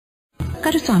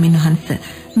ගරු ස්වාමීන් වහන්සේ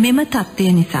මෙම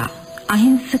தත්ත්වය නිසා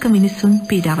අහිංසක මිනිසුන්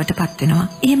පීඩාවට පත් වෙනවා.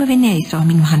 එහෙම වෙන්නේ ඇයි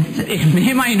ස්වාමීන් වහන්සේ?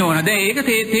 මෙහෙමයි නෝන. දැන් ඒක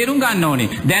තේරුම් ගන්න ඕනේ.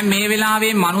 දැන් මේ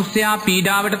වෙලාවේ මිනිස්සයා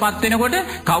පීඩාවට පත් වෙනකොට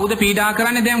කවුද පීඩා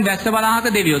කරන්නේ? දැන් වැස්ස වලාහක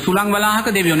දෙවියෝ, සුළං වලාහක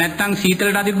දෙවියෝ, නැත්තම්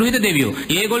සීතලට අධිග්‍රහිත දෙවියෝ.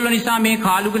 ඒගොල්ලෝ නිසා මේ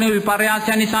කාලුගුණ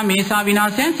විපර්යාසයන් නිසා මේසා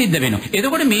විනාශයන් සිද්ධ වෙනවා.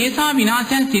 එතකොට මේසා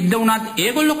විනාශයන් සිද්ධ වුණත්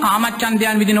ඒගොල්ලෝ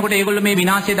කාමච්ඡන්දයන් විදිනකොට ඒගොල්ලෝ මේ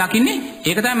විනාශය දකින්නේ.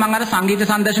 ඒක තමයි මම අර සංගීත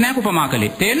සංදර්ශනයක් උපමා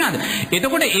කළේ. තේරෙනවද?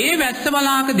 එතකොට ඒ වැස්ස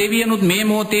වලාහක දෙවියනුත් මේ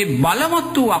මොහොතේ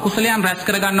බලවත් වූ අකුසලයන් රැස්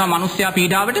කරගන්නවා මිනිස්සයා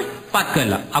පීඩාවට පත්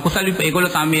කරලා. අකුසල්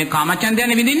ඒගොල්ලෝ සම්මේ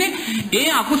කාමචන්දයන් විඳින්නේ.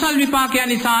 ඒ අකුසල් විපාකයන්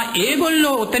නිසා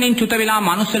ඒගොල්ලෝ ඔතනින් චුත වෙලා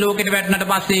මනුස්ස ලෝකෙට වැටුණාට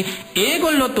පස්සේ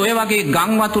ඒගොල්ලොත් ඔය වගේ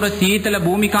ගම් වතුර සීතල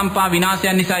භූමිකම්පා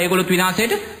විනාශයන් නිසා ඒගොල්ලොත්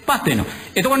විනාශයට පත් වෙනවා.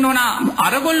 එතකොට නෝනා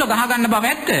අරගොල්ලෝ ගහ ගන්න බව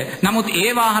ඇත්ත. නමුත්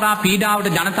ඒවා හරහා පීඩාවට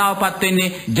ජනතාවපත් වෙන්නේ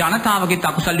ජනතාවගේ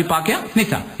අකුසල් විපාකයක්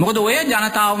නිසා. මොකද ඔය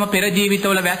ජනතාවම පෙර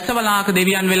ජීවිතවල වැස්සවලාහක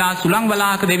දෙවියන් වෙලා, සුළං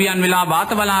වලාහක දෙවියන් වෙලා,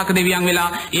 වාත වලාහක දෙවියන් වෙලා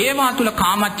ඒවා තුල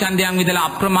කාමච්ඡන්දයන් විදලා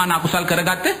අප්‍රමාණ අකුසල්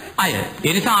කරගත්ත අය.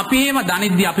 ඒ නිසා අපි එහෙම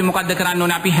දනිද්දී අපි මොකද්ද කරන්න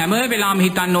ඕනේ? අපි හැම වෙලාවෙම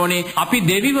හිතන්න ඕනේ අපි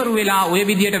දෙවිවරු වෙලා ඔය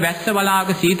විදියට වැස්සවලාහක,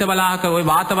 සීතවලාහක, ඔය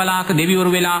වාතවලාහක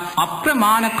දෙවිවරු වෙලා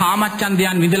අප්‍රමාණ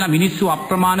කාමච්ඡන්දයන් විදලා මිනිස්සු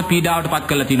අප්‍රමාණ පීඩාවට පත්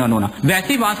කරලා තියෙනවා නෝනා.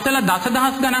 වැසි වස්සල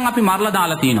දසදහස් ගණන් අපි මරලා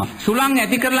දාලා තියෙනවා. සුළං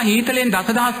ඇති කරලා හීතලෙන්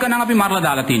දසදහස් ගණන් අපි මරලා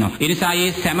දාලා තියෙනවා. ඒ නිසා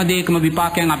මේ හැම දෙයකම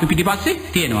විපාකයන් අපි පිටිපස්සේ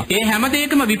තියෙනවා. ඒ හැම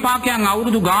දෙයකම විපාකයන්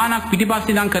අවුරුදු ගාණක්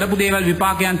පිටිපස්සේ ඉඳන් කරපු දේවල්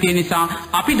විපාකයන් තියෙන නිසා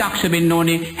අපි දක්ෂ වෙන්න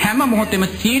ඕනේ හැම මොහොතෙම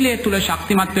සීලය තුල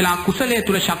ශක්තිමත් වෙලා, කුසලයේ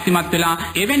තුල ශක්තිමත් වෙලා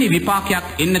එවැනි විපාකයක්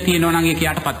එන්න තියෙනවා නම් ඒක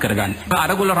යටපත් කරගන්න.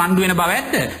 අරගොල්ලෝ රණ්ඩු වෙන බව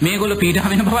ඇත්ත. මේගොල්ලෝ පීඩා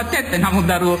වෙන බවත් ඇත්ත. නමුත්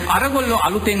දරුවෝ අරගොල්ලෝ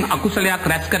අලුතෙන් අකුසලයක්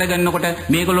රැස් කරගන්නකොට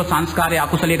මේගොල්ලෝ සංස්කාරයේ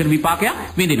අකුසලයකට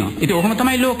විපාකයක් විඳිනවා. ඉතින් ඔහොම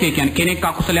තමයි ලෝකය කියන්නේ. කෙනෙක්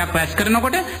අකුසලයක් රැස්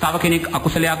කරනකොට තව කෙනෙක්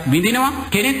අකුසලයක් විඳිනවා.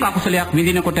 කෙනෙක් අකුසලයක්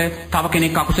විඳිනකොට තව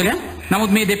කෙනෙක් අකුසලයක්.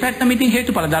 නමුත් මේ දෙපැත්තම ඉතින්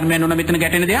හේතුඵල ධර්මයන් උන මෙතන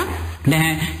ගැටෙන දෙයක්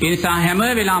නැහැ. ඒ නිසා හැම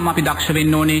වෙලාවම අපි දක්ෂ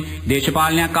වෙන්න ඕනේ.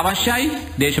 දේශපාලනයක් අවශ්‍යයි.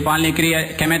 දේශපාලනයේ ක්‍රියා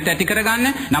කැමැත්ත ඇති කරගන්න.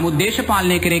 නමුත්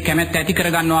දේශපාලනයේ ක්‍රියා කැමැත්ත ඇති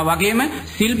කරගන්නවා වගේම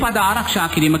සිල්පද ආරක්ෂා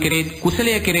කිරීම කෙරෙහි,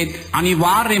 කුසලයේ කෙරෙහි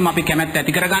අනිවාර්යයෙන්ම අපි කැමැත්ත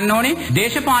ඇති කරගන්න ඕනේ.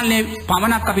 දේශපාලනයේ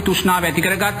පමණක් අපි තෘෂ්ණාව ඇති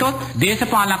කරගත්තොත්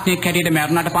දේශපාලනඥයෙක් හැටියට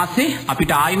මැරුණාට පස්සේ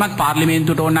අපිට ආයිමත්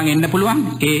පාර්ලිමේන්තුවට ඕන නම් එන්න පුළුවන්.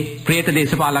 ඒ ප්‍රේත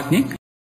දේශපාලනඥයෙක්